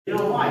Good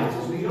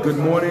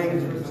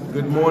morning,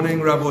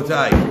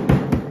 Rabotai.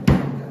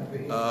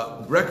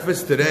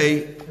 Breakfast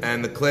today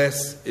and the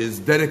class is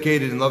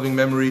dedicated in loving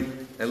memory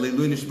and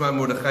Leilui Nishma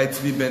Mordechai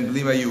Tzvi ben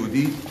Blima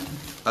Yehudi,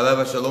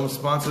 Alav Shalom,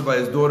 sponsored by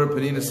his daughter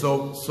Penina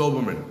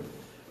Solberman.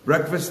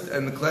 Breakfast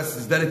and the class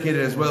is dedicated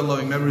as well in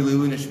loving memory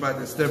Leilui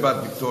Nishma Esther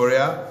Bat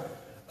Victoria,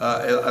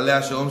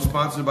 Alav Shalom,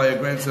 sponsored by her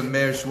grandson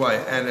Meir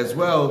Shwai, and as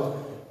well.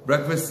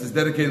 Breakfast is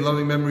dedicated in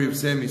loving memory of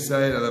Sam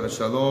Yisrael, Alav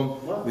Shalom,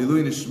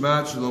 Lilui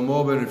Nishmat,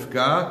 Shlomo ben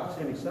Rivka,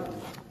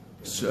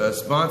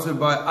 sponsored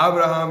by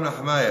Abraham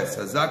Nachmayas,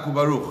 Hazaku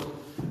Baruch.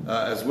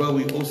 As well,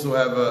 we also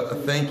have a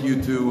thank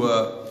you to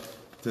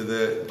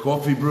the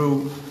coffee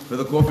brew, for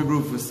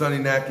Sonny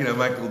Nakin and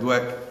Michael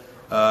Dweck,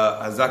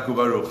 Hazaku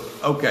Baruch.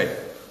 Okay,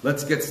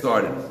 let's get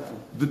started.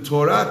 The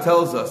Torah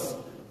tells us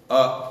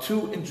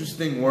two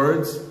interesting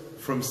words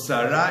from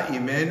Sarah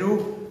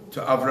Imenu to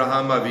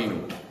Avraham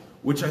Avinu,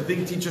 which I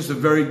think teach us a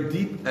very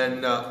deep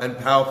and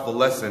powerful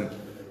lesson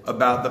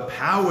about the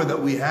power that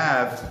we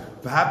have,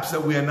 perhaps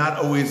that we are not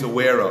always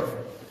aware of.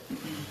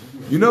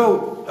 You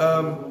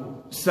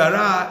know,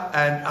 Sarah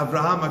and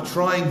Abraham are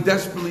trying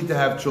desperately to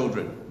have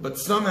children, but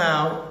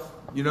somehow,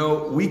 you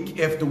know, week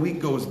after week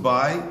goes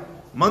by,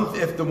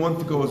 month after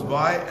month goes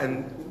by,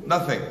 and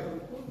nothing,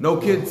 no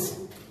kids.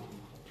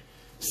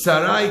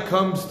 Sarai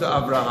comes to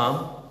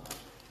Abraham,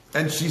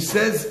 and she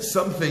says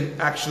something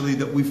actually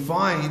that we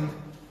find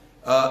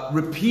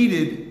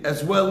repeated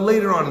as well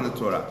later on in the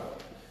Torah.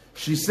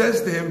 She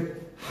says to him,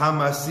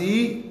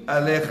 Hamasi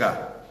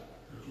alecha.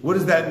 What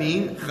does that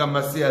mean?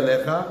 Hamasi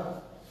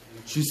alecha.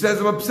 She says,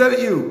 I'm upset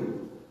at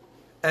you.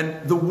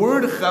 And the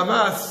word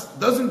Hamas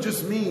doesn't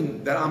just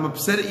mean that I'm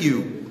upset at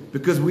you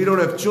because we don't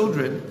have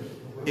children.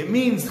 It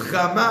means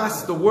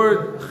Hamas, the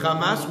word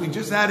Hamas, we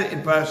just had it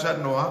in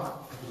Parashat Noach.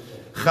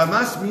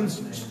 Hamas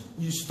means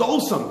you stole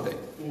something.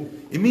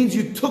 It means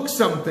you took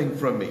something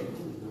from me.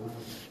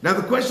 Now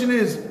the question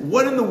is,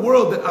 what in the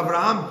world did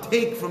Abraham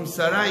take from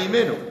Sarai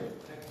Imenu?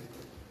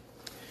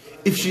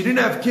 If she didn't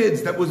have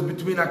kids, that was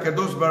between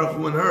HaKadosh Baruch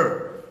Hu and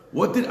her.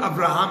 What did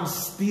Abraham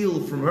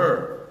steal from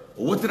her?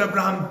 Or what did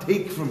Abraham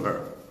take from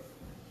her?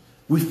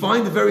 We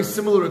find a very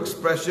similar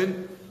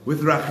expression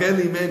with Rachel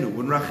Imenu.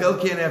 When Rachel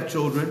can't have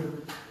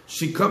children,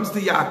 she comes to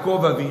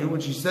Yaakov Avinu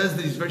and she says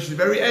that she's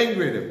very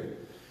angry at him.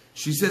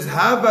 She says,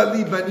 Hava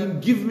li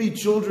banim, give me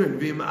children,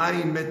 v'im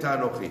ayin meta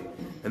anochi.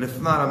 And if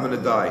not, I'm going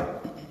to die.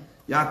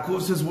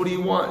 Yaakov says, what do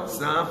you want? It's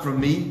not from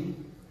me.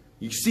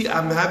 You see,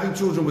 I'm having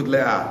children with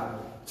Leah.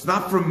 It's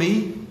not from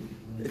me.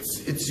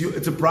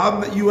 It's a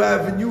problem that you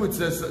have in you. It's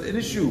an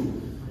issue.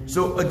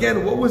 So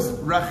again, what was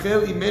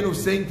Rachel Imenu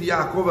saying to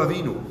Yaakov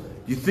Avinu?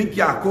 You think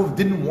Yaakov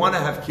didn't want to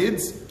have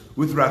kids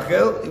with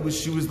Rachel?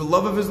 She was the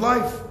love of his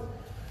life.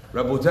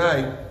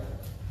 Rabotai,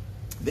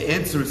 the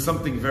answer is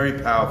something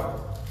very powerful.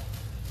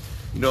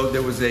 You know,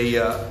 there was a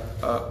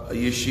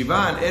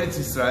yeshiva in Eretz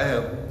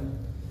Israel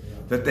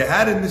that they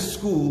had in this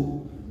school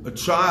a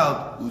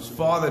child whose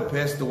father had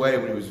passed away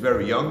when he was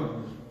very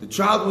young. The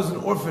child was an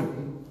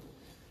orphan.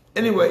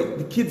 Anyway,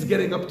 the kid's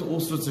getting up to all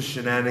sorts of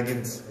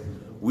shenanigans.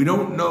 We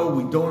don't know,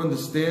 we don't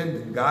understand.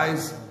 And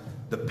guys,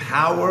 the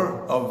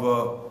power of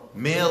a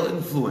male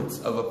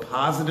influence, of a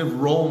positive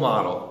role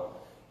model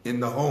in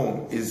the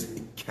home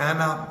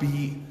cannot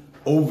be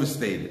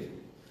overstated.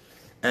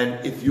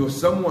 And if you're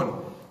someone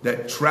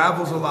that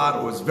travels a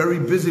lot or is very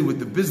busy with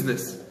the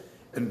business,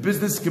 and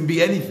business can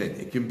be anything.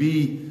 It can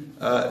be,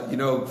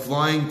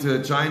 flying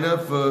to China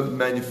for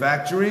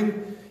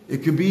manufacturing. It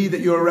could be that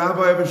you're a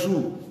rabbi of a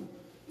shul.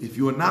 If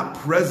you are not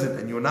present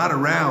and you're not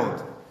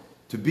around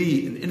to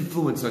be an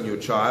influence on your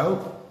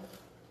child,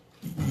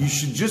 you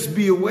should just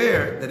be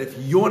aware that if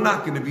you're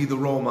not going to be the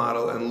role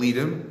model and lead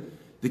him,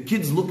 the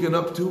kid's looking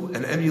up to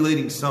and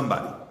emulating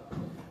somebody.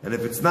 And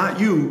if it's not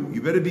you,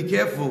 you better be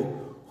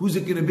careful. Who's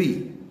it going to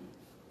be?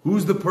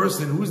 Who's the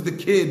person? Who's the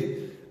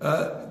kid?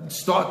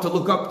 Start to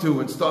look up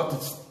to and start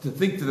to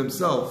think to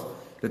themselves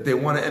that they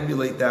want to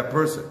emulate that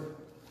person.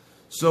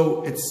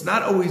 So it's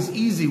not always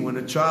easy when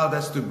a child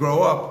has to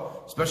grow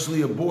up,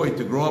 especially a boy,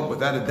 to grow up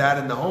without a dad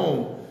in the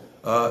home,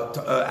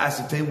 to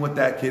ascertain what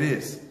that kid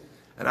is.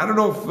 And I don't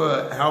know if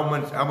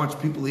how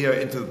much people here are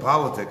into the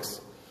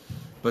politics,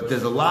 but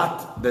there's a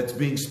lot that's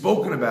being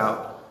spoken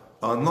about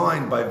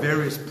online by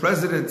various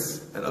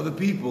presidents and other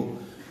people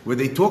where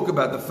they talk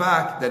about the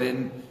fact that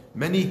in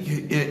many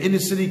inner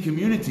city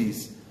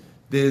communities,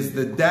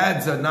 the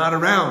dads are not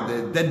around,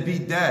 they're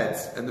deadbeat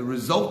dads. And the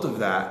result of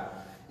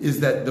that is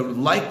that the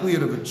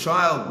likelihood of a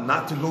child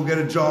not to go get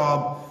a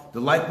job, the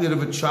likelihood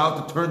of a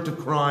child to turn to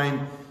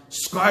crime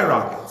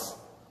skyrockets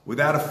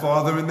without a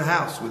father in the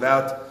house,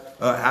 without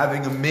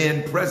having a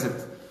man present.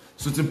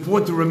 So it's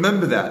important to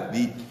remember that,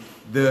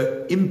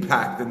 the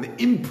impact and the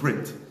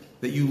imprint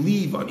that you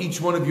leave on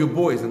each one of your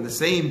boys. And the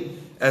same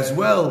as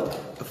well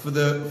for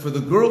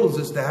the girls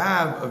is to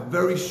have a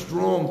very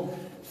strong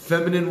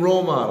feminine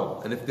role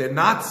model. And if they're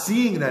not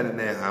seeing that in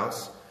their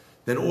house,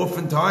 then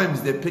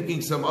oftentimes they're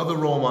picking some other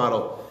role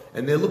model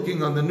and they're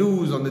looking on the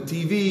news, on the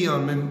TV,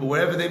 on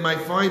wherever they might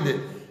find it,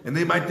 and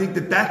they might think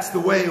that that's the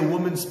way a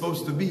woman's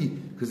supposed to be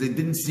because they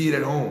didn't see it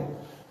at home.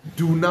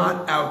 Do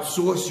not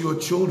outsource your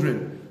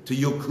children to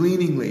your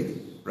cleaning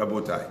lady,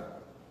 Rabotai.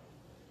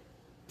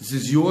 This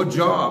is your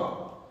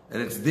job,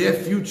 and it's their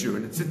future,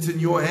 and it sits in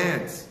your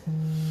hands.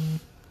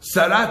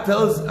 Sarah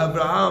tells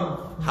Abraham,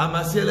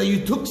 Hamasela,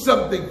 you took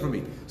something from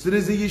me. So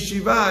there's a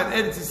yeshiva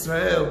in Eretz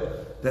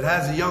Israel that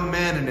has a young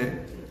man in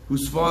it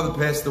whose father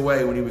passed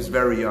away when he was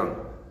very young.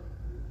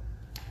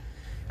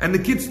 And the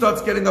kid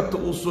starts getting up to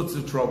all sorts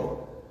of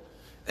trouble.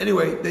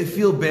 Anyway, they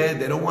feel bad.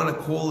 They don't want to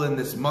call in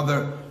this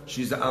mother.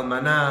 She's an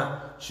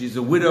almanah. She's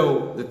a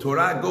widow. The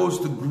Torah goes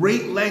to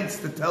great lengths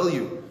to tell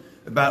you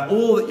about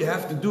all that you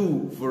have to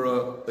do for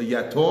a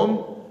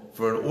yatom,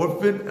 for an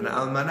orphan, an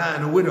almanah,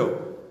 and a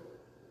widow.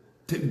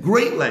 To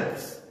great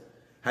lengths.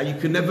 How you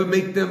can never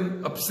make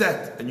them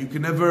upset, and you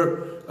can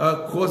never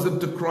cause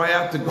them to cry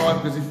out to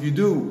God, because if you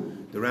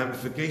do, the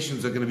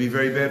ramifications are going to be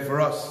very bad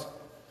for us.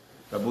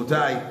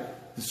 Rabotai,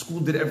 the school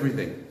did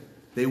everything.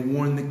 They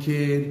warned the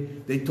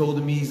kid. They told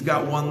him he's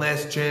got one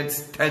last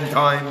chance 10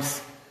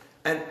 times.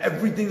 And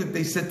everything that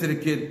they said to the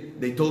kid,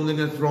 they told him they're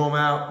going to throw him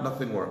out.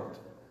 Nothing worked.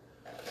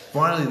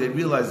 Finally, they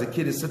realized the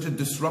kid is such a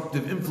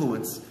disruptive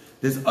influence.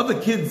 There's other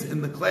kids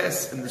in the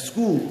class, in the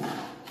school,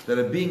 that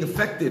are being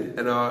affected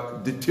and are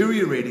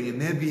deteriorating in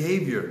their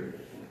behavior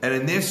and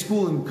in their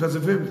schooling because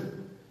of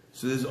him.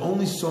 So there's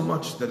only so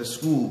much that a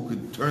school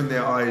could turn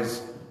their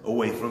eyes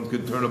away from,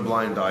 could turn a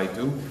blind eye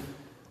to.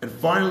 And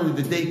finally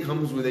the day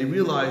comes where they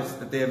realize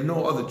that they have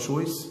no other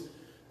choice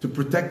to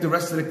protect the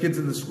rest of the kids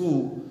in the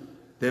school.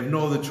 They have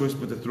no other choice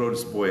but to throw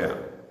this boy out.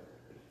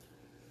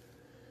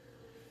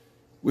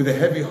 With a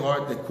heavy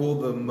heart, they call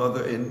the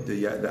mother in,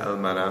 the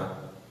almanah,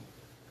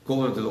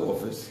 call her into the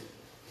office.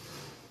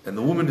 And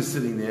the woman is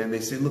sitting there and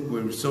they say, look,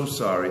 we're so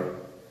sorry.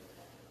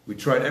 We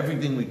tried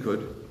everything we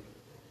could.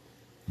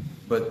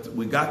 But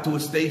we got to a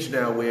stage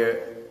now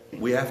where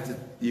you have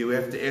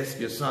to ask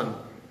your son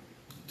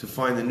to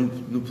find a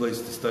new place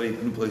to study, a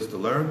new place to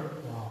learn,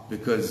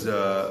 because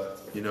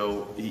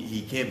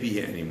he can't be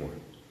here anymore.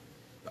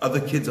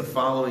 Other kids are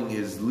following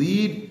his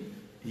lead.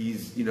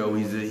 He's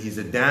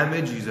a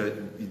damage. He's a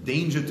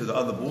danger to the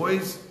other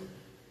boys.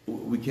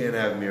 We can't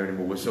have him here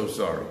anymore. We're so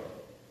sorry.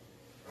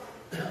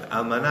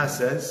 Almanah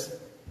says,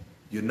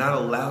 you're not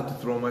allowed to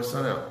throw my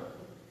son out.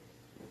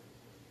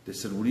 They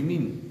said, what do you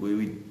mean? What do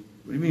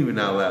you mean we're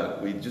not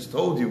allowed? We just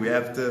told you we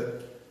have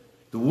to.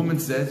 The woman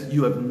says,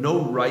 you have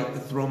no right to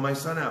throw my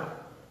son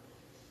out.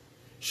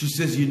 She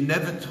says, you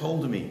never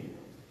told me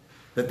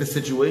that the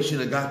situation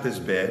had got this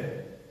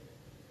bad.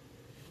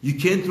 You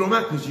can't throw him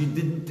out because you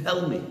didn't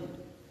tell me.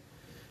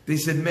 They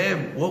said,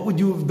 ma'am, what would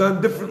you have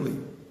done differently?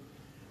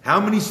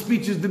 How many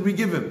speeches did we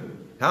give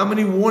him? How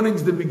many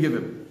warnings did we give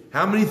him?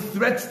 How many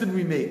threats did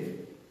we make?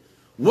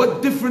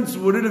 What difference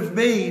would it have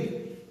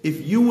made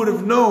if you would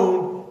have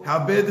known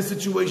how bad the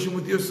situation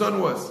with your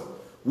son was?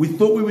 We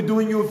thought we were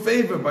doing you a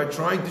favor by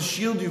trying to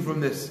shield you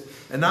from this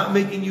and not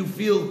making you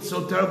feel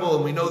so terrible,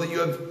 and we know that you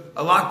have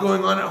a lot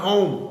going on at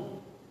home.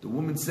 The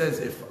woman says,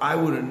 if I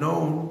would have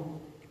known,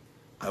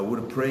 I would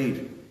have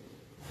prayed.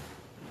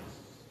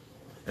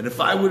 And if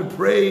I would have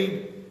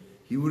prayed,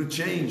 he would have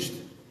changed.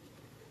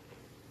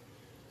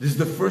 This is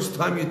the first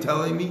time you're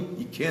telling me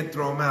you can't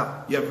throw him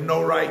out. You have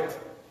no right.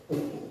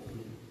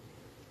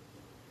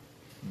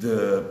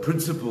 The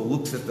principal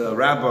looks at the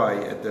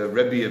rabbi, at the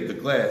rebbe of the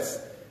class.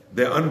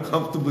 They're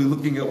uncomfortably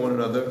looking at one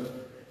another.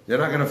 They're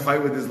not going to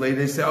fight with this lady.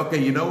 They say,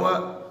 okay, you know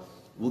what?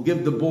 We'll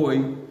give the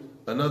boy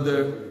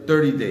another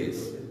 30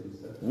 days.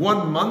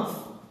 1 month.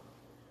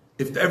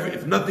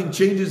 If nothing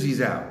changes,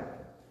 he's out.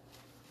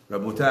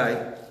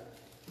 Rabotai,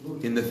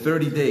 in the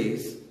 30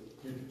 days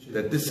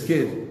that this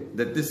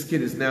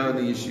kid is now in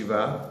the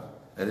yeshiva,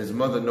 and his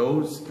mother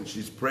knows, and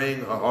she's praying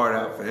her heart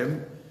out for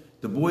him,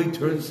 the boy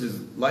turns his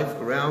life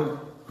around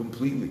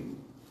completely.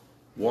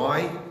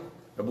 Why,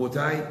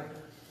 Rabotai?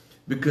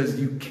 Because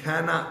you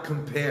cannot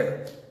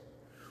compare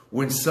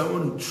when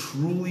someone who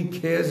truly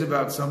cares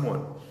about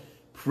someone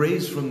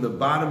prays from the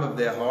bottom of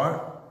their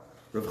heart.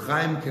 Rav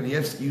Chaim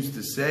Kanievsky used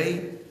to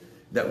say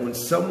that when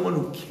someone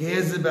who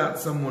cares about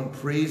someone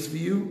prays for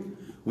you,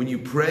 when you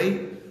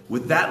pray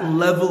with that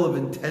level of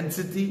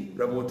intensity,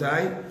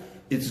 Rabotai,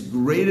 it's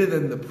greater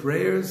than the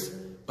prayers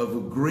of a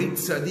great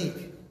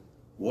tzaddik.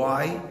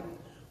 Why?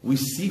 We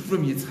see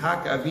from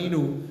Yitzhak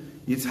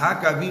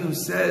Avinu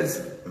says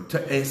to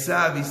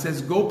Esav, he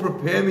says, go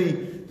prepare me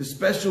the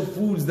special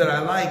foods that I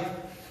like,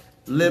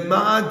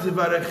 Le'ma'an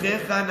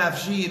tivarechecha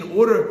nafshi, in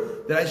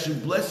order that I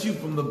should bless you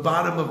from the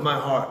bottom of my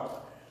heart.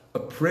 A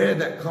prayer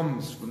that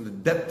comes from the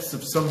depths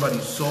of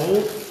somebody's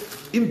soul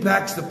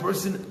impacts the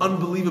person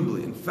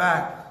unbelievably. In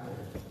fact,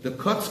 the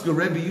Kotzker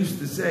Rebbe used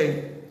to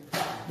say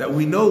that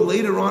we know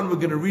later on we're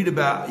going to read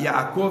about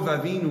Yaakov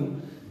Avinu,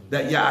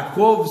 that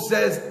Yaakov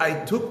says,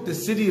 I took the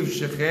city of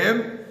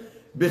Shechem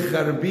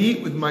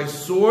b'charbi, with my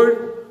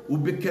sword,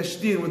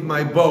 u'b'kashtin, with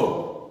my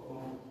bow.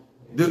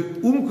 The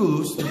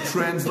Umkulus, the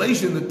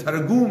translation, the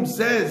Targum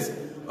says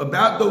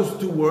about those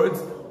two words,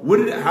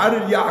 how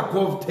did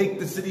Yaakov take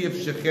the city of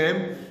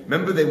Shechem?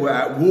 Remember, they were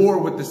at war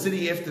with the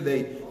city after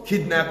they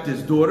kidnapped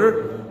his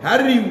daughter. How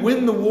did he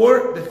win the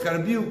war? With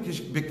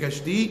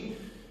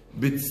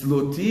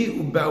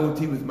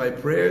my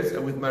prayers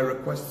and with my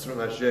requests from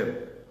Hashem.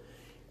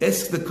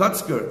 Ask the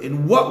Kotzker,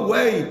 in what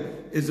way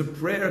is a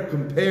prayer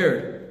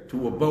compared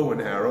to a bow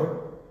and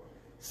arrow?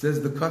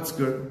 Says the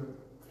Kotzker,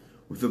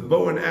 with a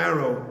bow and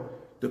arrow,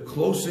 the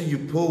closer you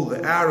pull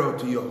the arrow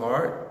to your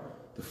heart,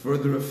 the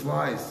further it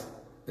flies.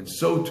 And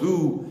so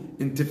too,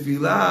 in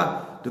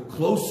tefillah, the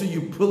closer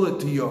you pull it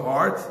to your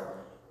heart,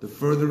 the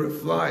further it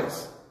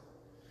flies.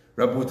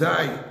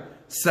 Rabutai,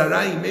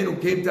 Sarai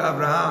Imenu came to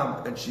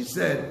Abraham and she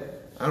said,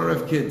 I don't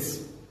have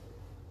kids.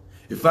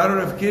 If I don't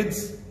have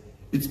kids,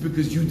 it's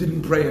because you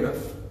didn't pray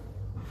enough.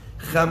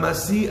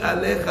 Chamasi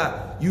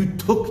alecha, you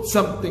took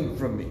something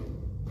from me.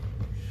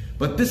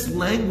 But this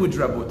language,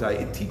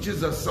 Rabutai, it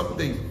teaches us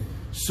something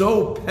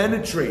so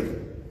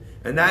penetrating,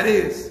 and that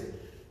is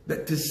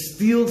that to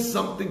steal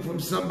something from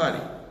somebody,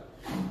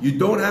 you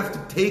don't have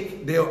to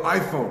take their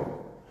iPhone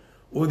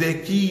or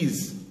their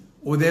keys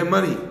or their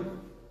money.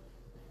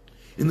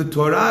 In the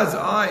Torah's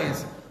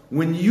eyes,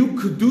 when you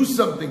could do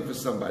something for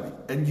somebody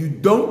and you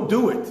don't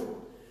do it,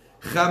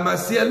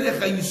 chamasi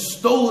alecha, you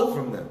stole it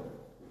from them.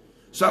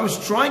 So I was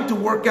trying to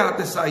work out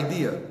this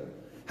idea.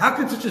 How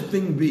could such a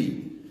thing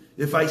be?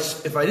 If I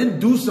didn't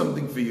do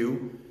something for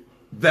you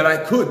that I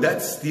could,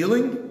 that's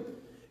stealing.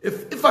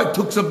 If I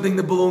took something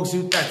that belongs to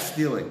you, that's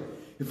stealing.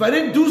 If I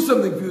didn't do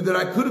something for you that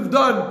I could have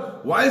done,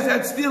 why is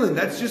that stealing?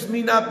 That's just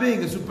me not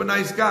being a super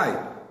nice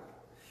guy.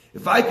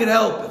 If I could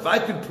help, if I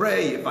could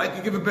pray, if I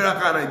could give a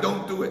beracha and I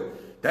don't do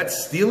it,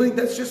 that's stealing.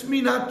 That's just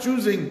me not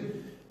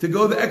choosing to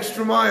go the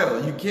extra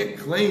mile. You can't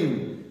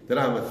claim that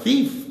I'm a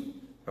thief.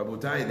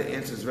 Rabotai, the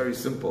answer is very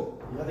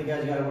simple. The other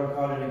guy's got to work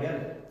harder to get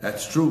it.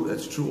 That's true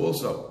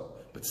also.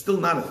 But still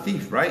not a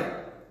thief, right?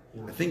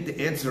 Yeah. I think the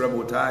answer,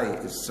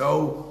 Rabotai, is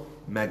so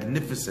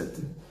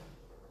magnificent.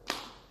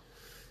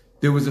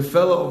 There was a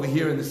fellow over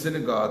here in this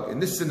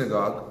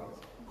synagogue,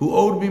 who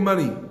owed me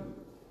money.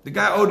 The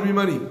guy owed me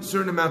money, a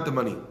certain amount of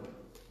money.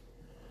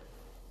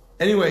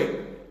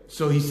 Anyway,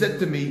 so he said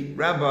to me,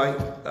 Rabbi,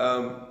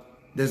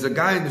 there's a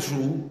guy in the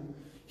shul,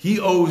 he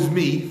owes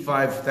me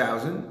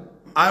 5,000,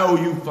 I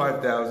owe you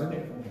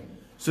 5,000,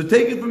 so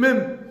take it from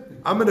him.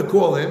 I'm going to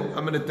call him,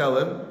 I'm going to tell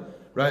him,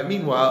 right?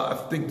 Meanwhile, I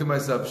think to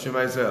myself,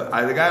 Shema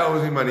Yisrael, the guy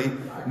owes me money,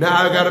 now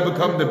I got to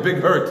become the big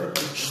hurt,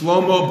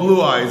 Shlomo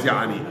Blue Eyes,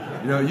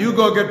 Yani. You know, you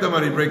go get the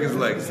money, break his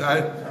legs.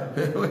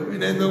 When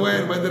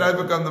did I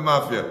become the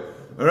mafia?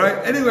 All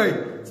right.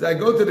 Anyway, so I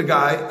go to the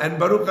guy, and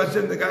Baruch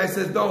Hashem, the guy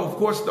says, "No, of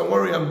course, don't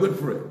worry, I'm good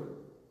for it."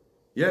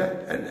 Yeah,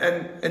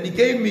 and he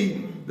gave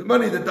me the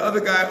money that the other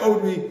guy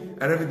owed me,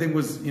 and everything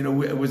was,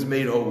 it was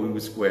made whole. We were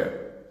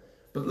square.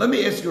 But let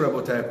me ask you,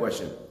 Rabotai, a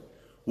question.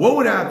 What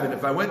would happen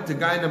if I went to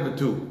guy number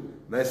 2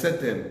 and I said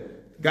to him,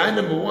 "Guy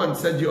number 1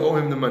 said you owe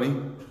him the money.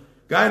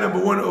 Guy number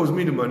 1 owes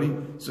me the money.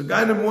 So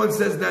guy number 1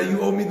 says now you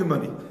owe me the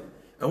money."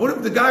 And what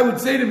if the guy would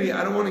say to me,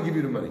 "I don't want to give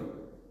you the money"?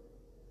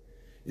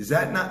 Is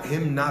that not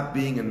him not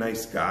being a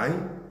nice guy?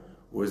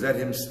 Or is that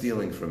him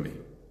stealing from me?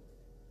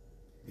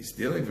 He's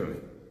stealing from me.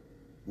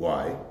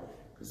 Why?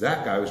 Because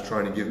that guy was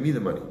trying to give me the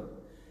money.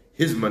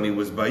 His money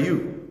was by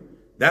you.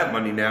 That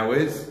money now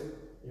is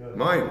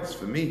mine. It's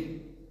for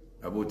me.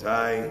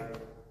 Rabotai,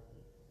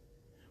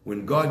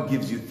 when God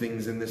gives you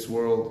things in this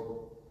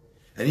world,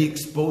 and He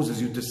exposes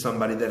you to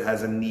somebody that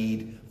has a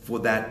need for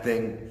that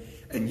thing,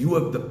 and you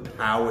have the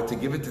power to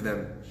give it to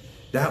them,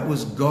 that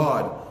was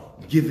God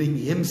giving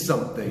him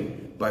something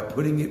by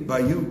putting it by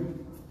you.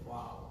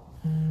 Wow.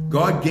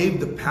 God gave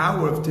the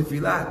power of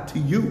tefillah to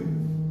you.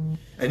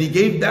 And He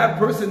gave that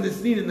person this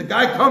need. And the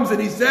guy comes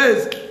and he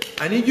says,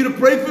 "I need you to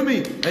pray for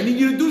me. I need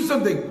you to do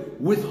something."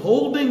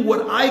 Withholding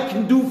what I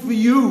can do for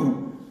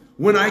you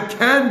when I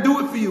can do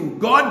it for you.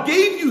 God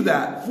gave you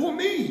that for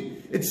me.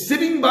 It's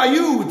sitting by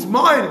you. It's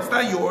mine. It's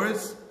not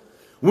yours.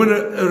 When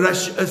a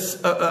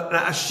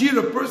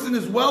person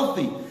is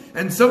wealthy,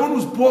 and someone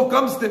who's poor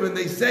comes to him and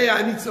they say,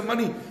 "I need some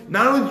money,"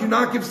 not only do you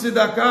not give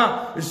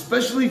tzedakah,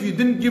 especially if you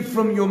didn't give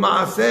from your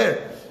ma'aser,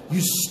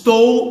 you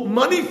stole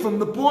money from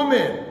the poor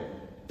man.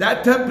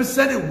 That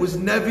 10%, it was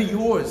never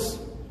yours.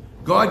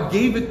 God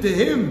gave it to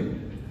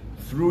him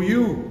through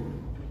you.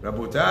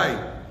 Rabotai,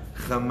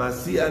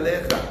 chamasi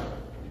alecha.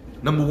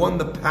 Number 1,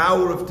 the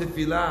power of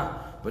tefillah.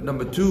 But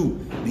number 2,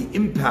 the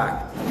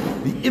impact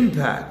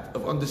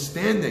of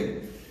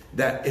understanding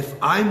that if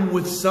I'm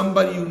with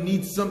somebody who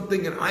needs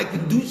something and I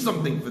can do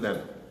something for them,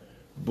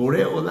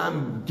 Borei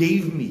Olam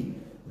gave me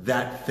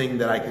that thing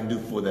that I can do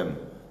for them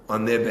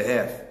on their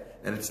behalf.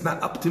 And it's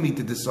not up to me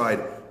to decide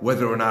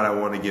whether or not I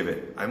want to give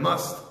it. I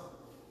must.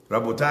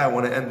 Rabotai, I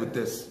want to end with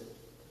this.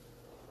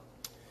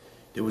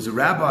 There was a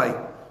rabbi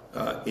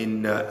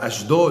in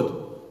Ashdod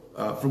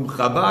from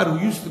Chabad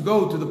who used to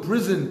go to the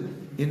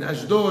prison in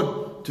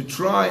Ashdod to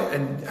try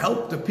and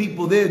help the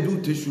people there do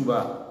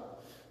teshuvah.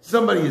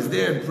 Somebody is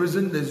there in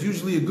prison. There's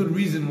usually a good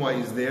reason why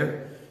he's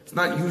there. It's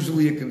not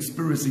usually a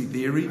conspiracy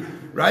theory,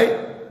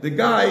 right? The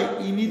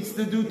guy, he needs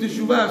to do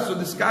teshuvah. So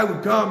this guy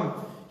would come.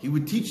 He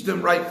would teach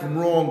them right from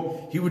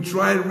wrong. He would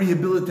try to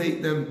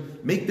rehabilitate them,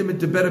 make them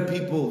into better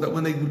people, that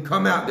when they would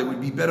come out, they would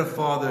be better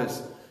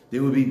fathers, they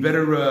would be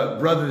better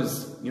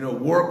brothers,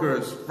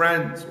 workers,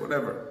 friends,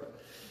 whatever.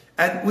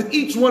 And with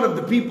each one of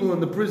the people in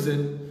the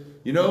prison,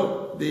 he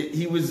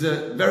was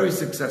very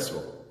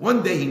successful.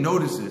 One day he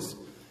notices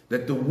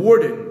that the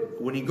warden,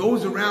 when he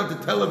goes around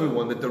to tell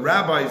everyone that the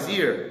rabbi is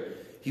here,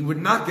 he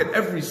would knock at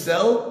every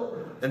cell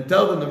and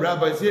tell them the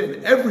rabbi is here.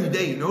 And every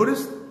day he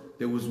noticed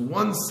there was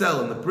one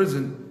cell in the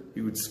prison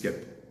he would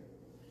skip.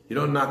 You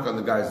don't knock on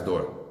the guy's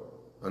door,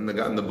 on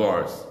the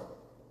bars.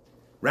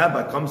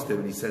 Rabbi comes to him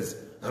and he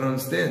says, I don't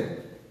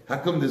understand. How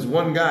come there's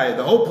one guy,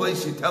 the whole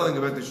place you're telling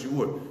about the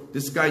shiur,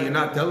 this guy you're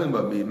not telling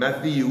about me,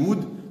 Matthew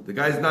Yehud, the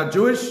guy's not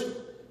Jewish?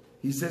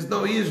 He says,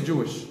 no, he is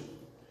Jewish. He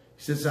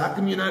says, so how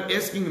come you're not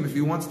asking him if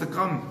he wants to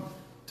come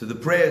to the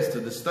prayers, to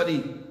the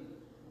study?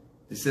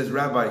 He says,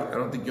 Rabbi, I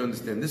don't think you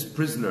understand. This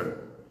prisoner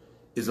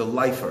is a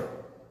lifer.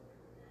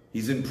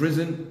 He's in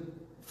prison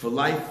for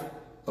life,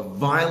 a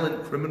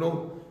violent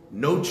criminal,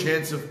 no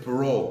chance of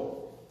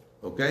parole.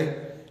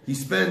 Okay? He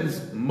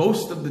spends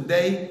most of the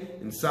day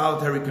in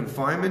solitary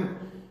confinement.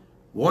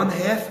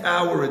 1/2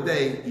 hour a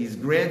day, he's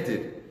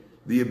granted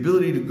the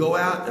ability to go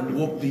out and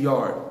walk the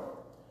yard.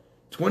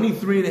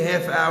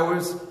 23.5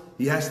 hours,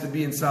 he has to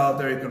be in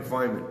solitary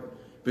confinement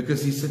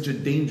because he's such a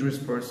dangerous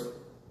person.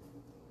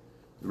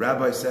 The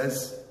rabbi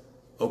says,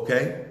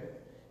 okay,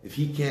 if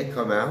he can't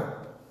come out,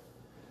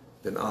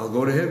 then I'll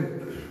go to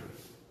him.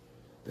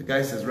 The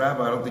guy says,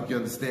 Rabbi, I don't think you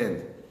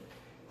understand.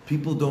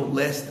 People don't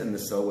last in the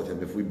cell with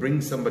him. If we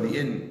bring somebody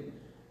in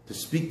to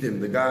speak to him,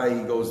 the guy,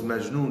 he goes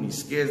majnoon, he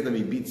scares them,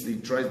 he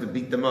tries to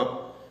beat them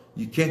up.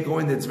 You can't go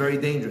in there, it's very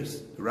dangerous.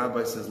 The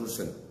rabbi says,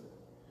 listen,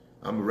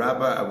 I'm a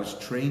rabbi, I was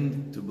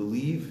trained to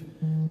believe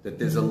that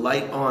there's a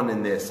light on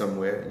in there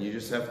somewhere, and you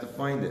just have to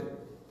find it.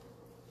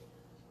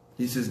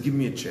 He says, give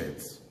me a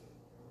chance.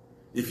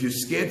 If you're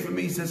scared for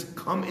me, he says,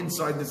 come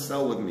inside the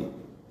cell with me.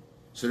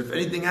 So that if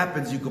anything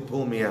happens, you could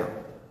pull me out.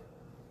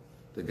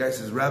 The guy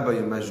says, Rabbi,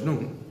 you're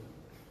majnoon.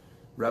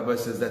 Rabbi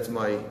says, that's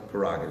my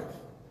prerogative.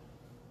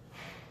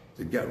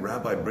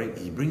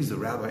 He brings the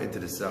rabbi into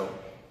the cell.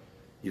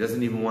 He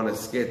doesn't even want to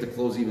scare to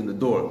close even the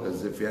door,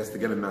 because if he has to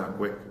get him out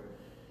quick.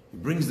 He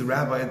brings the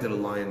rabbi into the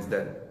lion's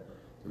den.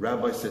 The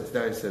rabbi sits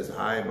down, he says,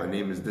 hi, my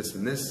name is this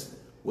and this.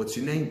 What's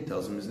your name?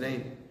 Tells him his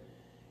name.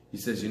 He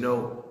says,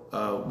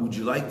 would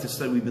you like to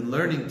study? We've been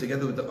learning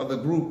together with the other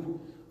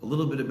group a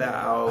little bit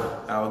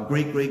about our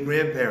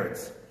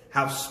great-great-grandparents,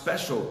 how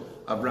special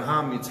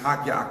Abraham,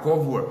 Yitzhak,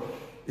 Yaakov were.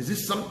 Is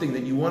this something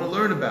that you want to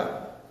learn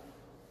about?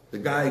 The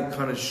guy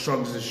kind of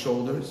shrugs his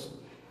shoulders,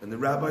 and the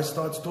rabbi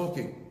starts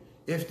talking.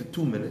 After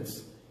 2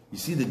 minutes, you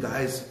see the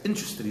guy's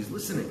interested, he's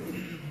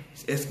listening.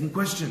 He's asking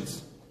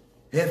questions.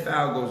 1/2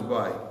 hour goes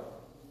by.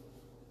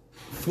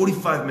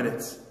 45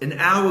 minutes. An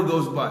hour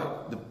goes by.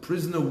 The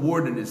prisoner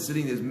warden is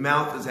sitting, his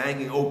mouth is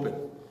hanging open.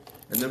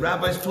 And the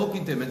rabbi's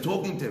talking to him and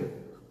talking to him.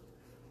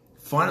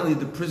 Finally,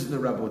 the prisoner,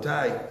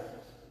 Rabotai,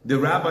 the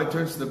rabbi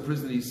turns to the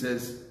prisoner, he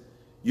says,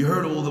 you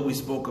heard all that we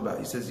spoke about?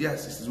 He says,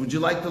 yes. He says, would you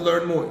like to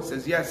learn more? He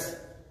says, yes.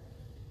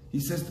 He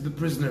says to the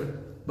prisoner,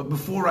 but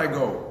before I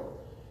go,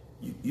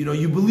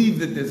 you believe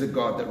that there's a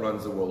God that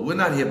runs the world. We're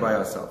not here by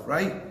ourselves,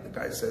 right? The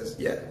guy says,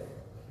 yeah.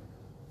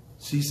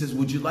 So he says,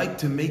 would you like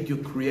to make your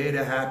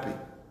creator happy?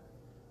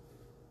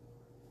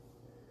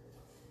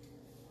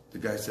 The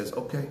guy says,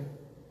 okay.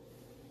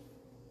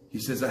 He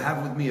says, I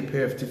have with me a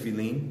pair of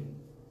tefillin.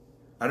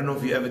 I don't know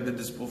if you ever did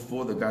this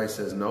before. The guy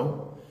says,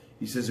 no.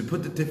 He says, you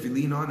put the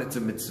tefillin on. It's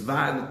a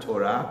mitzvah in the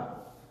Torah.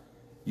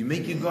 You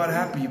make your God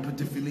happy, you put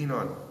tefillin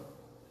on.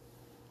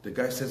 The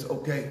guy says,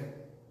 okay.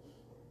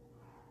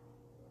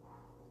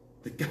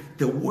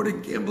 The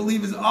warden can't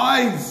believe his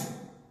eyes.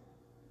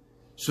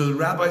 So the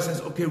rabbi says,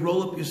 okay,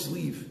 roll up your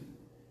sleeve.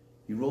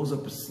 He rolls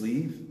up his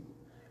sleeve,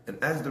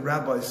 and as the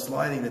rabbi is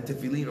sliding the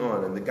tefillin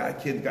on, and the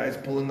guy's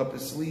pulling up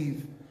his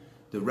sleeve,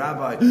 the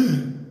rabbi,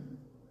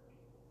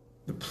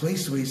 the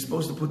place where he's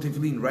supposed to put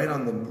tefillin, right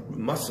on the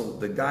muscle,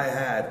 the guy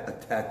had a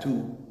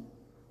tattoo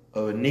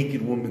of a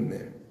naked woman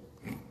there.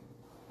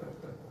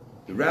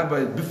 The rabbi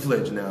is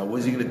bifledged now.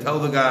 Was he going to tell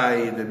the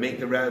guy to make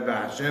the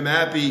rabbi Hashem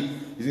happy?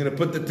 He's going to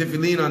put the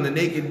tefillin on the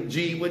naked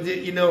G.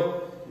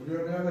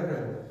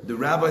 The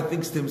rabbi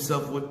thinks to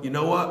himself, you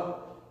know what?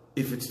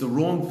 If it's the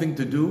wrong thing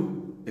to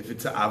do, if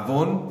it's an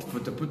avon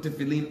to put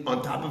tefillin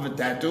on top of a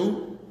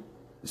tattoo,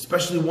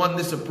 especially one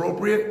this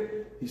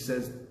appropriate, he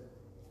says,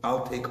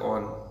 I'll take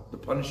on, the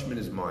punishment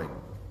is mine.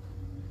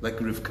 Like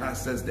Rivka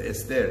says to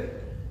Esther,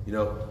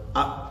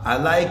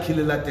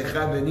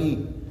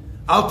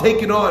 I'll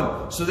take it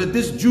on so that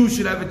this Jew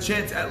should have a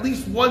chance at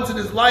least once in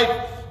his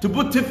life to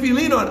put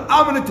tefillin on.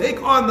 I'm going to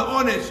take on the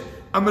onesh.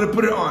 I'm going to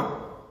put it on.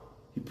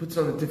 He puts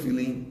on the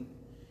tefillin.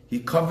 He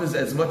covers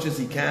as much as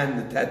he can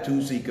the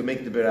tattoo so he can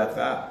make the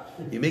beracha.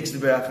 He makes the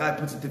beracha,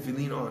 puts the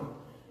tefillin on.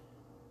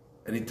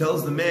 And he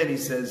tells the man, he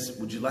says,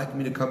 would you like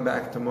me to come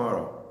back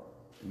tomorrow?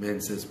 The man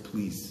says,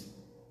 please.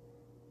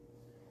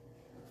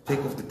 Take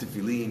off the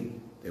tefillin.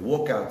 They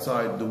walk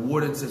outside. The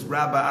warden says,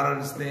 Rabbi, I don't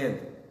understand.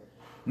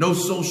 No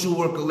social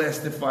worker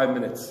lasted 5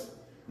 minutes.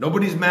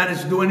 Nobody's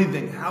managed to do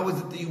anything. How is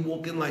it that you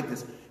walk in like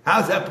this?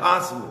 How's that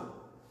possible?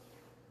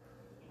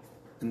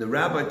 And the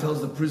rabbi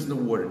tells the prisoner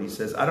warden, he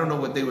says, I don't know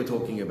what they were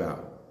talking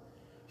about.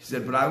 He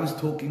said, but I was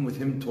talking with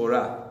him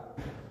Torah.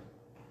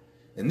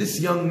 And this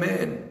young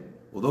man,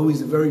 although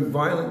he's a very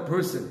violent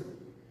person,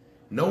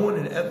 no one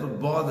had ever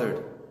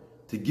bothered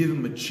to give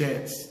him a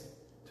chance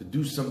to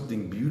do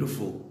something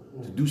beautiful,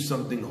 to do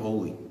something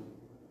holy.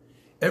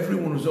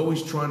 Everyone was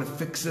always trying to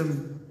fix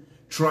him,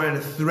 trying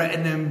to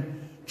threaten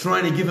him,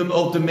 trying to give him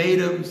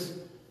ultimatums.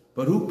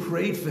 But who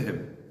prayed for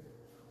him?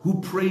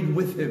 Who prayed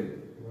with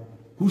him?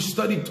 Who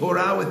studied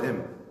Torah with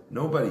him?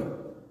 Nobody.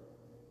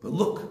 But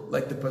look,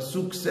 like the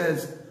pasuk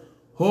says,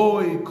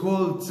 Hoi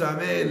kol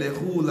tzameh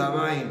lechu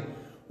lamayim.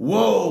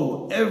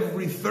 Whoa,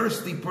 every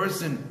thirsty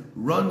person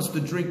runs to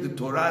drink the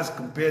Torah as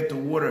compared to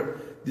water.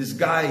 This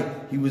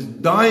guy, he was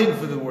dying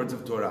for the words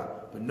of Torah,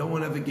 but no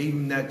one ever gave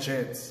him that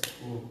chance.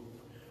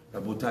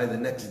 Rabotai, the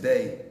next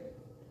day,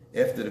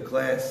 after the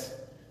class,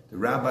 the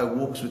rabbi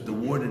walks with the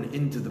warden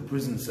into the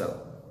prison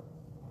cell.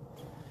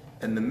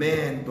 And the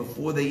man,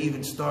 before they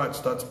even starts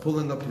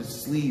pulling up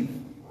his sleeve.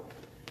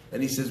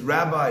 And he says,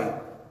 Rabbi,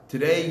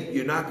 today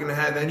you're not going to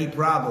have any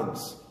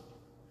problems.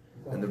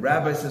 And the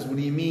rabbi says, what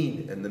do you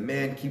mean? And the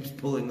man keeps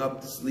pulling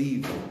up the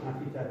sleeve.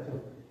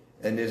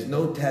 And there's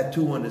no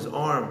tattoo on his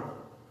arm.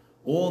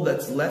 All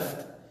that's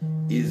left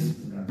is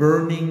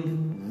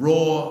burning,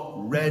 raw,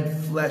 red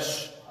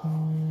flesh.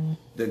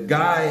 The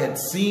guy had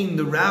seen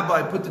the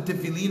rabbi put the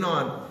tefillin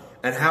on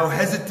and how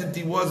hesitant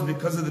he was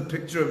because of the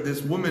picture of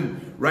this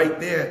woman right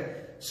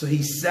there. So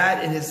he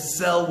sat in his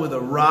cell with a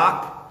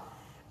rock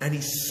and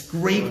he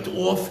scraped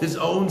off his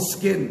own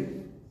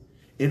skin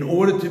in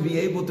order to be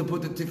able to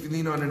put the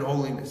tefillin on in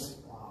holiness.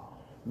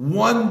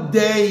 One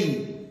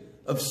day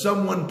of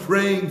someone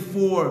praying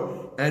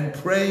for and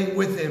praying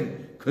with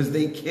him because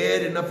they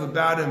cared enough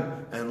about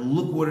him, and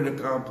look what it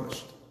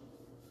accomplished.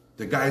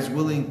 The guy's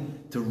willing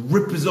to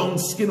rip his own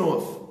skin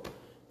off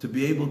to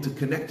be able to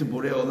connect to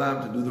Borei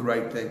Olam, to do the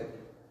right thing.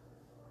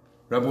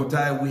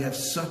 Rabotai, we have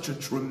such a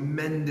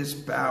tremendous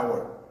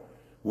power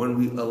when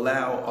we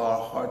allow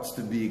our hearts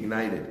to be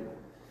ignited.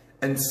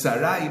 And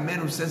Sarai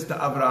Imenu says to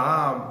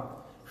Abraham,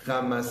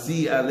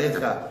 Chamasi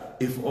alecha,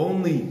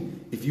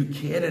 if you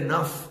cared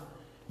enough,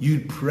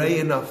 you'd pray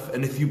enough.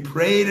 And if you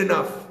prayed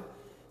enough,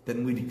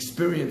 then we'd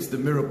experience the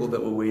miracle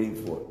that we're waiting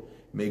for.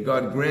 May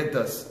God grant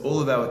us all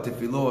of our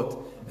tefillot,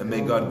 and may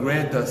God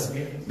grant us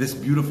this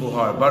beautiful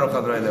heart. Baruch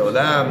Adonai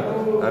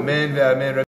Le'olam. Amen ve'amen.